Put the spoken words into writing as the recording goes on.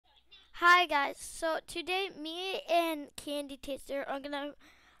Hi guys, so today me and Candy Taster are gonna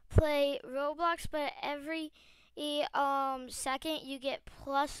play Roblox, but every second you get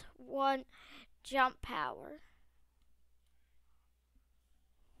 +1 jump power.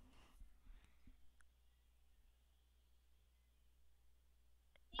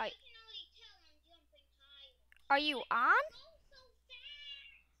 Are, are you on?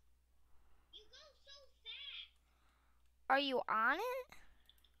 Are you on it?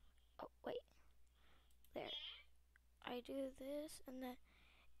 Oh wait, there. I do this and then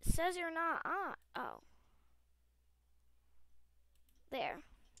it says you're not on. Oh, there.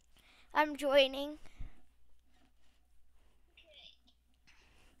 I'm joining.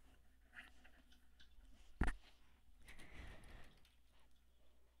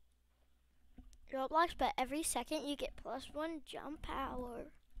 Roblox, but every second you get +1 jump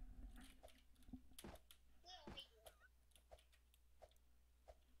power.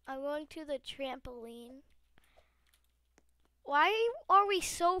 I'm going to the trampoline. Why are we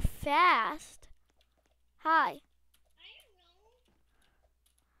so fast? Hi.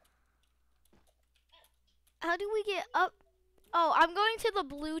 How do we get up? Oh, I'm going to the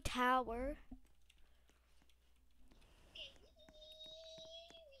blue tower.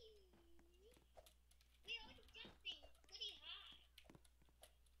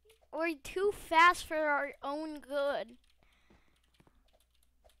 We're too fast for our own good.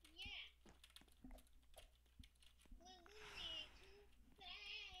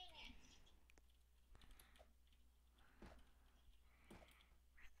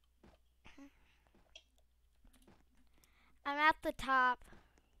 I'm at the top.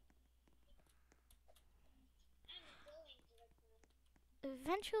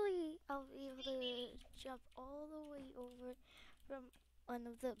 Eventually, I'll be able to jump all the way over from one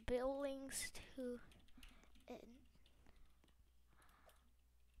of the buildings to it.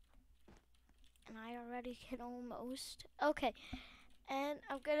 And I already can almost. Okay, and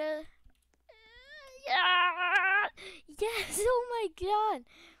I'm gonna. Yeah! Yes! Oh my god!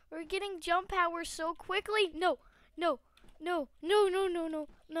 We're getting jump power so quickly. No, no, no, no, no, no, no,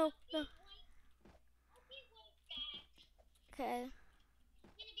 no, no. Okay.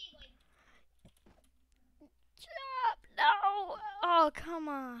 Jump! No! Oh, come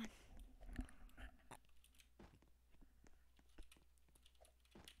on.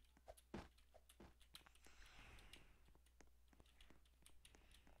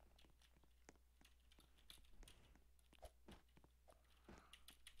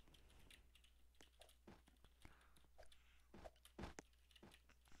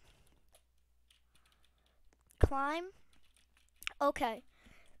 Climb. Okay.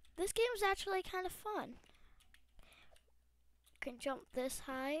 This game's actually kind of fun. Can jump this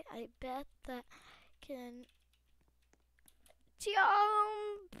high. I bet that can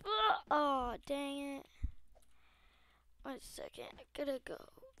jump. Oh, dang it. 1 second. I gotta go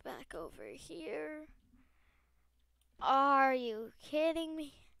back over here. Are you kidding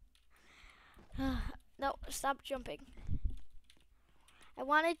me? No, stop jumping. I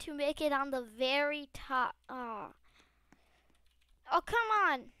wanted to make it on the very top. Oh, oh come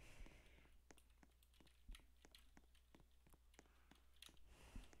on.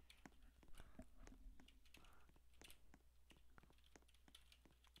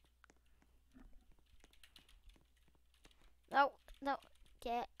 No, no,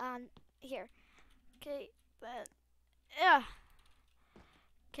 get on here. Okay, but yeah.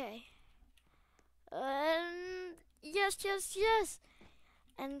 Okay. Yes, yes, yes.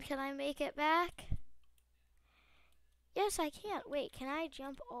 And can I make it back? Yes, I can. Wait, can I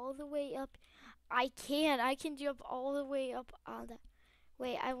jump all the way up? I can. I can jump all the way up on the.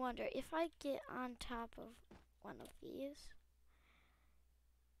 Wait, I wonder if I get on top of one of these.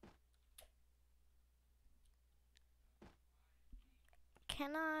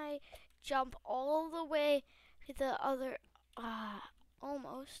 Can I jump all the way to the other?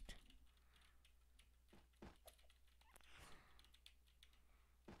 Almost.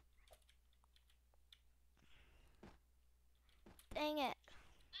 Dang it.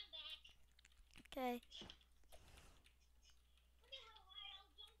 Okay.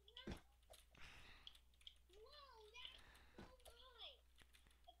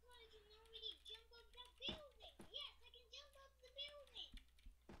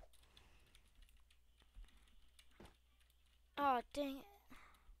 Oh, dang it.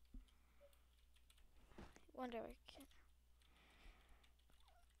 Wonder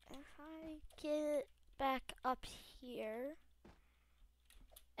if I get back up here.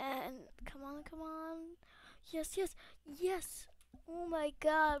 And come on, come on. Yes, yes, yes. Oh my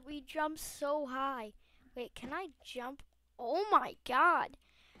god, we jumped so high. Wait, can I jump? Oh my god.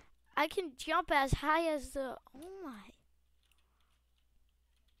 I can jump as high as the. Oh my.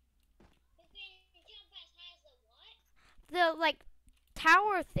 You can jump as high as the what? The like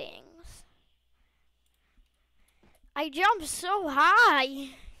tower things. I jump so high.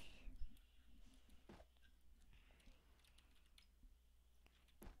 Me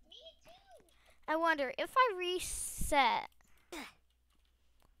too. I wonder if I reset.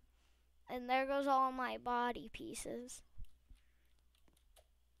 And there goes all my body pieces.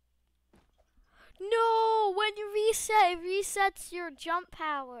 No, when you reset, it resets your jump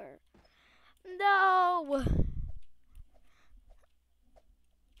power. No.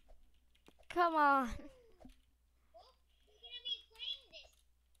 Come on. Well, we're gonna be playing this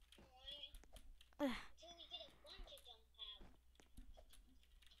more until we get a bunch of jump pads.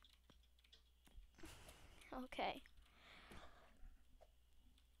 Okay.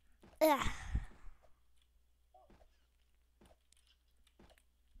 Ugh.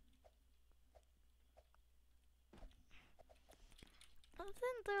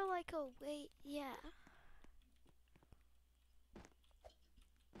 Isn't there like a way? Yeah.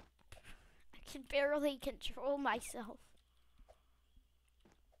 I can barely control myself.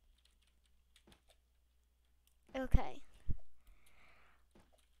 Okay.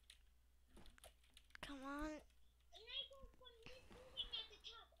 Come on. Can I go from this building at the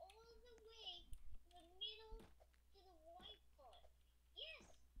top all the way to the middle to the white part? Yes,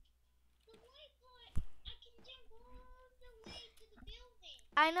 the white part. I can jump all the way to the building.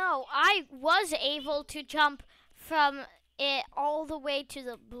 I know. I was able to jump from it all the way to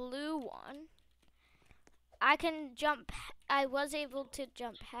the blue one. I can jump. I was able to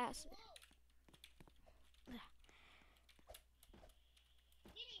jump past it.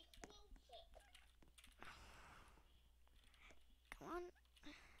 Getting closer. Come on.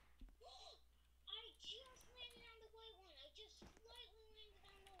 I just landed on the white one. I just slightly landed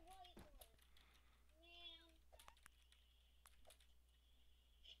on the white one.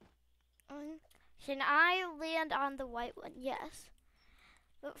 Man. Can I land on the white one? Yes.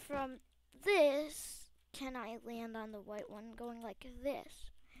 But from this, can I land on the white one going like this?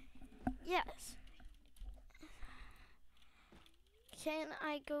 Yes. Can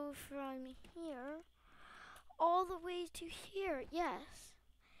I go from here all the way to here? Yes.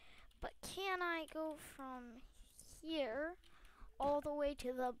 But can I go from here all the way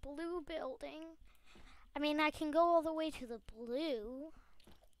to the blue building? I mean, I can go all the way to the blue.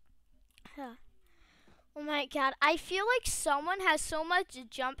 Huh. Oh my god, I feel like someone has so much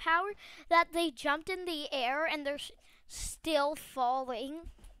jump power that they jumped in the air and they're still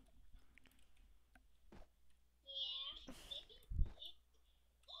falling. Yeah, maybe.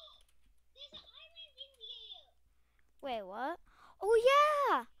 There's an island in the air. Wait, what? Oh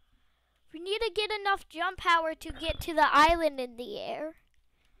yeah! We need to get enough jump power to get to the island in the air.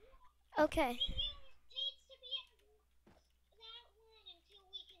 Okay. It needs to be that one until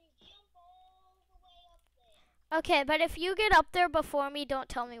we can jump all the way up there. Okay, but if you get up there before me, don't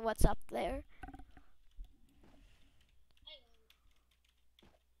tell me what's up there. I won't.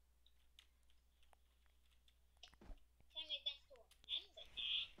 Try my best to remember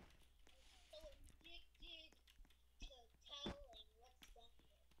that. I'm so addicted to telling what's down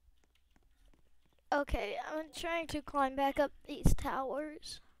there. Okay, I'm trying to climb back up these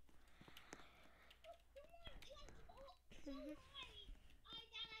towers. Someone jumped so high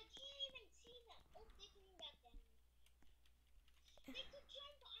that I can't even see them. Oh, they're coming back down. They could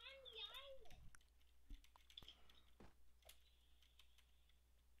jump on the island.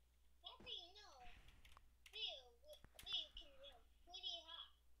 How do you know? They can jump pretty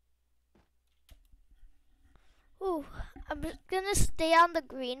high. Ooh, I'm just gonna stay on the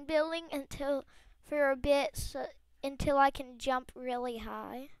green building until for a bit, until I can jump really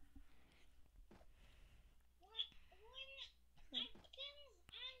high. When I bounced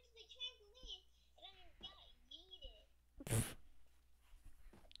onto the trampoline and I got yeeted.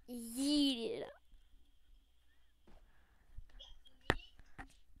 Yeeted.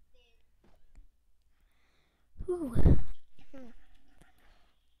 Ooh.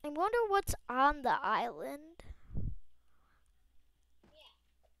 I wonder what's on the island.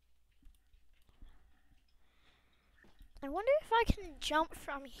 I wonder if I can jump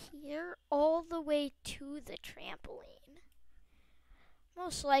from here all the way to the trampoline.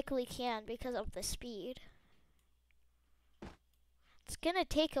 Most likely can because of the speed. It's gonna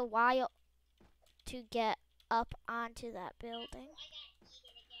take a while to get up onto that building. I got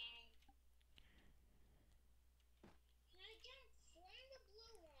yeeted again. Can I jump from the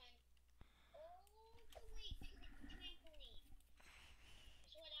blue one all the way to the trampoline?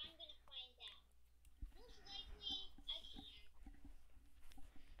 That's what I'm gonna find out. Most likely I can.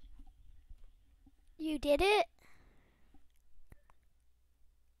 You did it?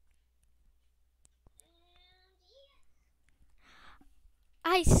 Yeah,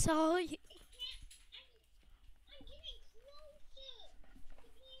 I saw you. I can't. I'm getting closer to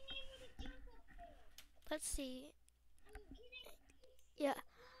being able to jump up there. Let's see. I'm getting so Yeah. close.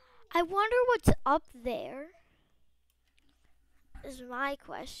 I wonder what's up there, is my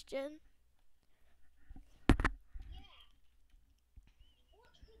question. Yeah.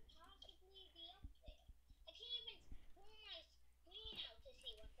 What could possibly be up there? I can't even pull my screen out to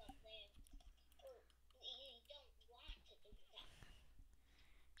see what's up there. Oh, you don't want to do that.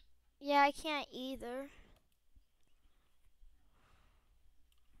 Yeah, I can't either.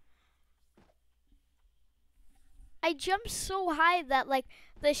 I jumped so high that like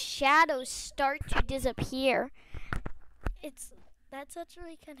the shadows start to disappear. It's that's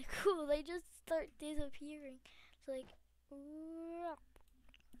actually kind of cool. They just start disappearing. It's like, ooh. Yeah,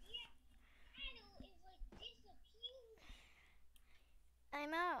 shadow is like disappearing. I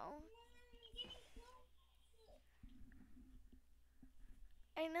know. Come on, I'm getting closer.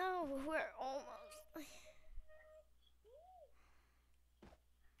 I know. We're almost. We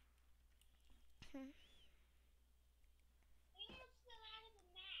almost fell out of the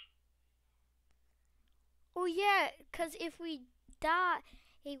map. Oh yeah, cause if we die,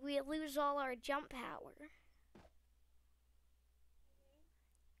 we lose all our jump power.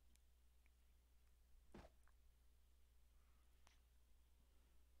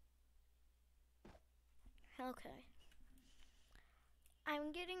 Okay.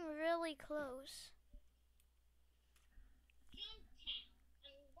 I'm getting really close. Jump Town.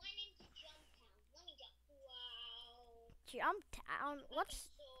 I'm going into Jump Town. Let me go. Wow. Jump Town? I can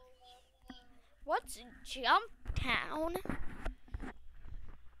solo. What's Jump Town? It's weird.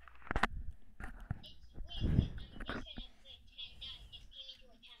 I'm just gonna pretend I just came into a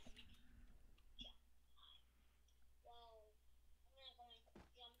town and jump. Whoa. I'm gonna go into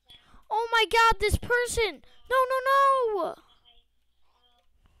Jump Town. Oh my God! This person! No! No! No!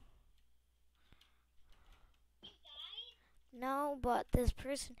 You died? No, but this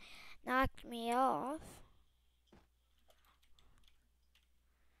person knocked me off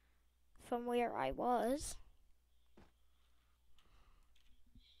from where I was.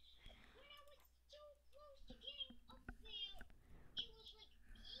 When I was so close to getting up there, it was like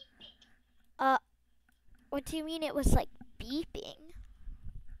beeping. What do you mean it was like beeping?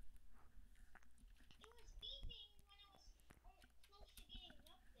 It was beeping when I was close to getting up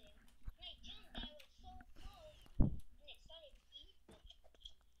there. When I jumped, I was so close, and it started beeping.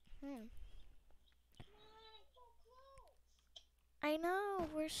 Hmm. Come on, I'm so close. I know,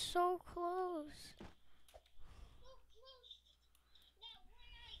 we're so close. So close that when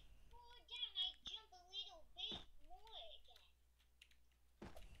I fall down, I jump a little bit more again.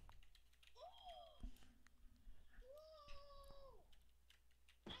 Whoa!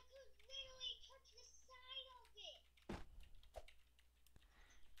 I could literally touch the side of it.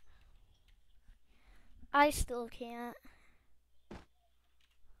 I still can't.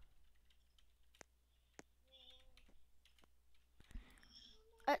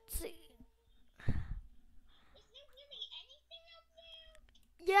 Man, Let's see. is there really anything up there?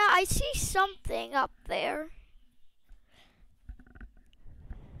 Yeah, I see something up there.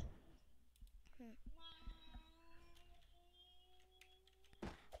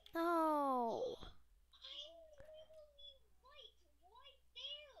 No. I'm literally right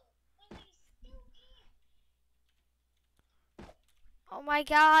there, but I still can't. Oh my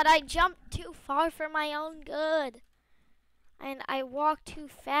God, I jumped too far for my own good. And I walked too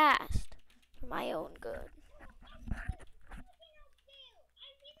fast for my own good. Oh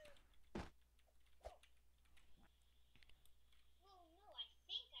no, I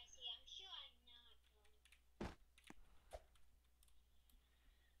think I see. I'm sure I'm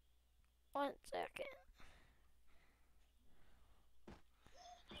not. 1 second.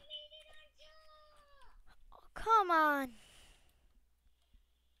 I made it on top. Oh, come on.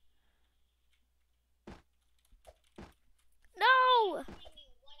 No! Telling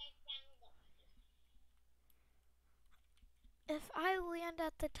you what I found up here. If I land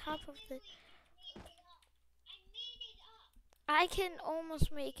at the top of the... Literally just made it up. I made it up. I can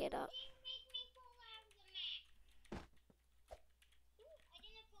almost make it up. Didn't make me fall out of the map. Ooh, I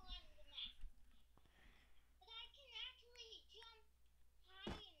didn't fall out of the map. But I can actually jump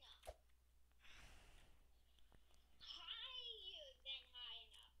high enough. Higher than high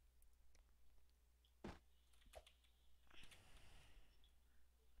enough.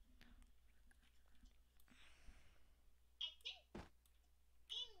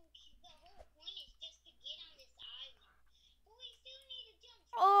 I think the whole point is just to get on this island. But we still need to jump.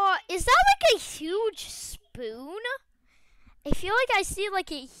 Oh, Is that like a huge spoon? I feel like I see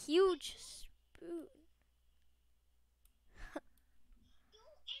like a huge spoon.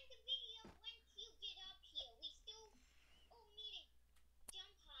 Don't end the video once you get up here. We still need to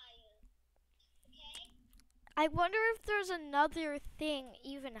jump higher. Okay? I wonder if there's another thing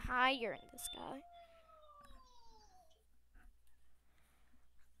even higher in the sky.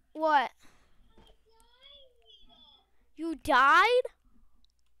 What? I died, Rita. You died?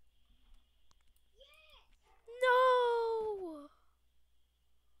 Yes. No!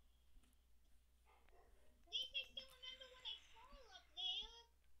 At least I still remember when I fall up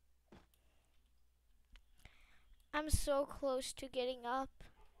there. I'm so close to getting up.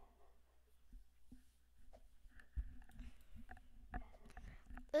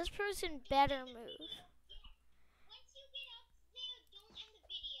 This person better move. Once you get up there, don't end the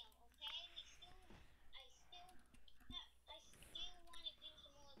video, okay? I still want to do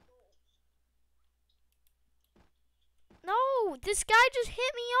some more goals. No, this guy just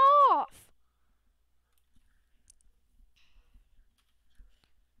hit me off.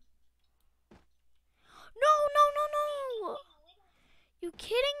 No, no, no, no. You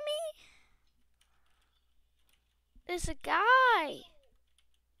kidding me? There's a guy.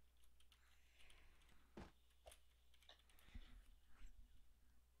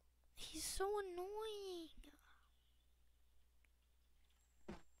 He's so annoying.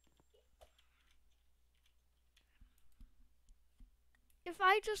 If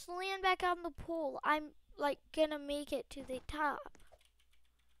I just land back on the pool, I'm like gonna make it to the top.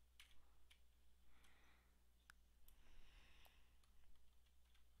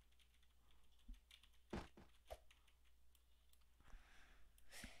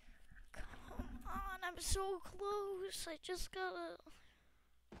 Come on, I'm so close. I just gotta.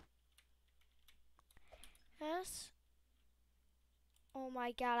 Yes. Oh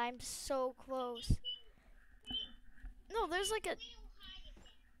my god, I'm so close. No, there's like a.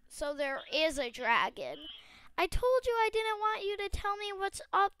 So there is a dragon. I told you I didn't want you to tell me what's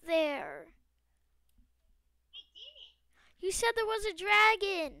up there. I didn't. You said there was a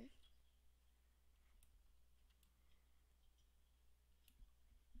dragon.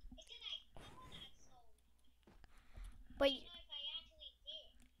 I said I thought I saw one. But I don't know if I actually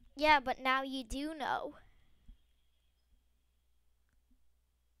did. yeah, but now you do know.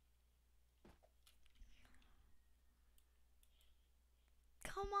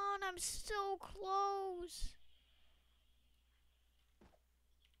 Come on, I'm so close.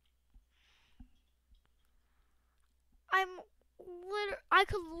 I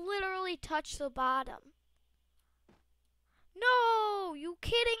could literally touch the bottom. No, you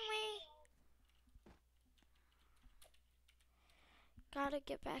kidding me? Gotta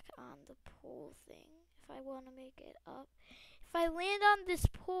get back on the pool thing if I want to make it up. If I land on this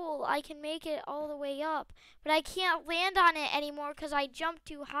pool, I can make it all the way up. But I can't land on it anymore because I jumped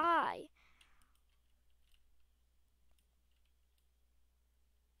too high.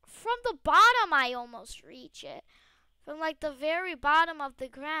 From the bottom, I almost reach it. From like the very bottom of the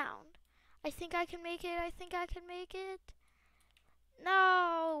ground. I think I can make it. I think I can make it.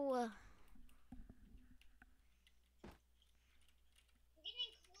 No. I'm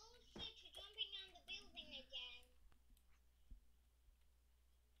getting closer to jumping on the building again.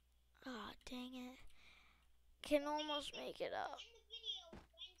 Oh, dang it. Can almost make it up. End the video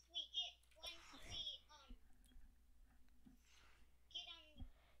once we get on the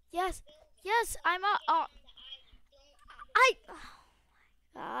Yes. building. Yes, I'm up. Get Oh, on the island. Don't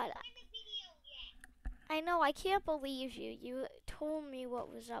oh my god. end the video yet. I know, I can't believe you. You told me what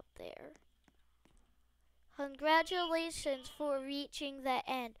was up there. Congratulations for reaching the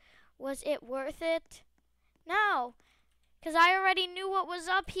end. Was it worth it? No, because I already knew what was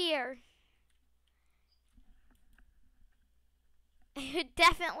up here. It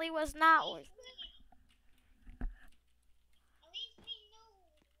definitely was not worth it. At least we know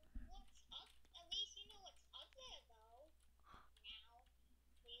what's up. At least you know what's up there, though. Now,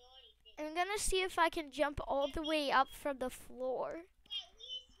 we already did. I'm gonna see if I can jump all the way up from the floor. Well, at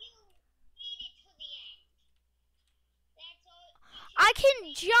least you made it to the end. That's all. I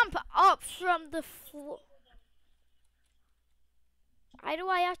can jump up from the floor. Why do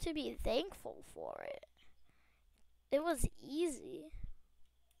I have to be thankful for it? It was easy.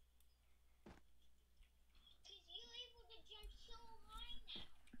 Because you're able to jump so high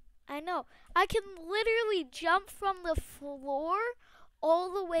now. I know. I can literally jump from the floor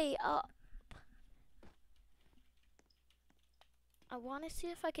all the way up. I want to see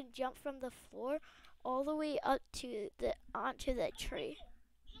if I can jump from the floor all the way up to the onto the tree.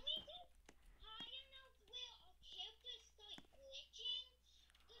 Can we get high enough where our characters start glitching?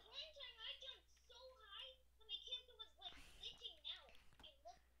 Because when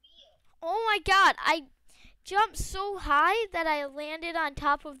my god, I jumped so high that I landed on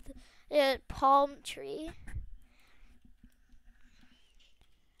top of the palm tree.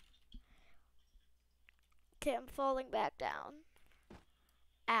 Okay, I'm falling back down.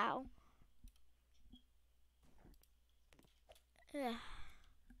 Ow. Ugh.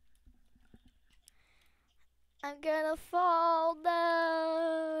 I'm gonna fall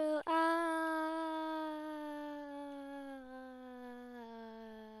now.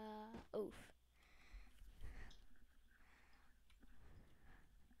 Oof.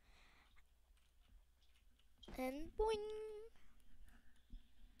 And boing.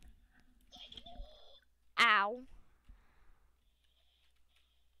 Ow.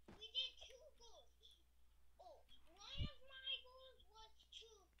 We did two goals. Oh, one of my goals was to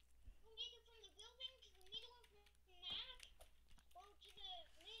make it from the building to the middle of the map, go to the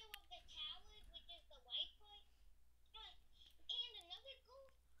middle of the towers, which is the white part. And another goal,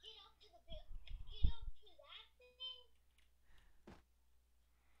 get up to that thing. But another goal I want to do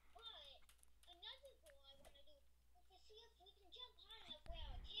is to see if we can jump high enough where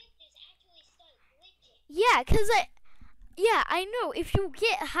our characters actually start glitching. Yeah, I know. If you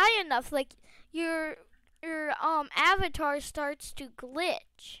get high enough, like your avatar starts to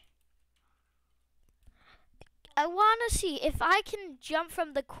glitch. I want to see if I can jump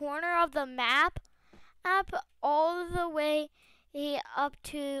from the corner of the map up all the way up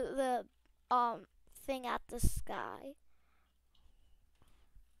to the thing at the sky.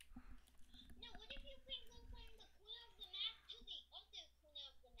 Now, what if you can go from the corner of the map to the other corner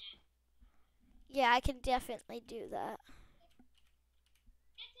of the map? Yeah, I can definitely do that.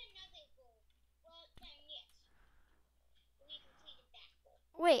 That's another goal. Well, then yes, we completed that goal.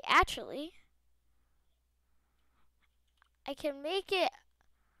 Wait, actually, I can make it.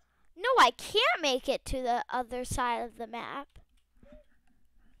 No, I can't make it to the other side of the map. Well,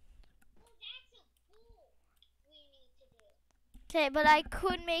 that's a goal we need to do. Okay, but I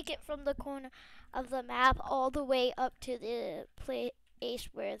could make it from the corner of the map all the way up to the place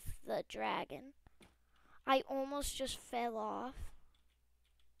with the dragon. I almost just fell off.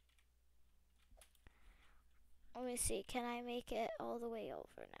 Let me see, can I make it all the way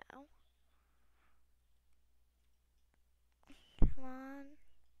over now? Come on.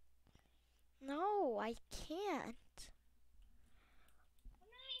 No, I can't. I'm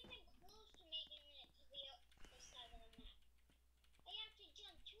not even close to making it to the other side of the map. I have to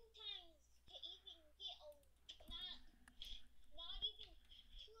jump 2 times to even get not even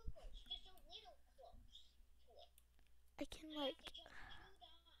too close, just a little close to it. I can I like. have to jump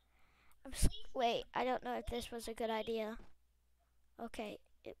 2 times. Wait, I don't know if this was a good idea. Okay,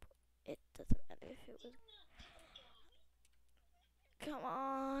 it doesn't matter if it was. Come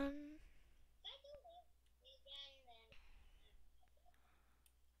on.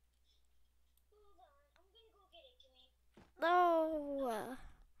 No.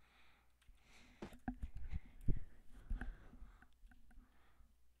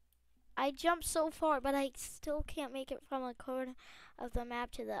 I jumped so far, but I still can't make it from a corner of the map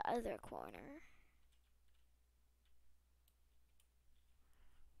to the other corner.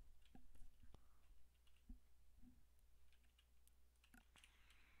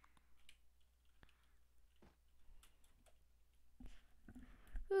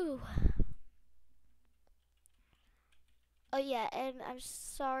 Ooh. Oh yeah, and I'm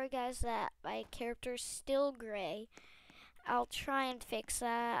sorry guys that my character's still gray. I'll try and fix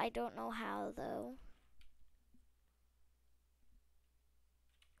that. I don't know how though.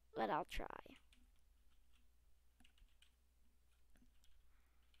 But I'll try.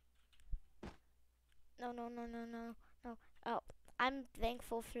 No, no, no, no, no, no. Oh, I'm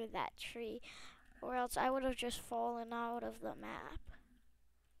thankful for that tree, or else I would have just fallen out of the map.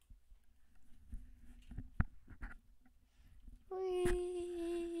 Whee!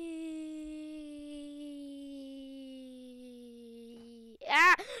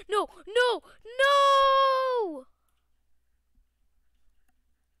 Ah! No! No! No!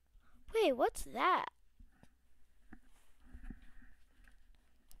 Wait, what's that?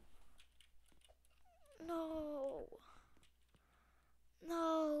 No.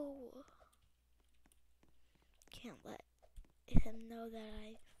 No. Can't let him know that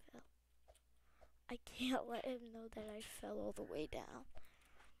I fell. I can't let him know that I fell all the way down.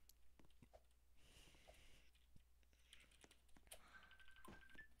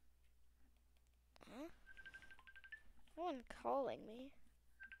 Huh? No one calling me.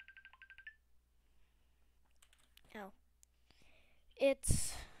 No.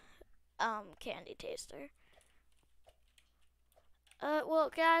 It's Candy Taster. Well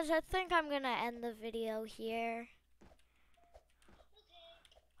guys, I think I'm gonna end the video here.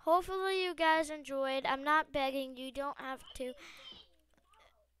 Hopefully you guys enjoyed. I'm not begging. You don't have Why are to. you saying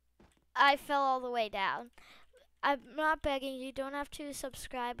no? I fell all the way down. I'm not begging. You don't have to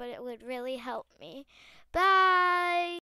subscribe, but it would really help me. Bye.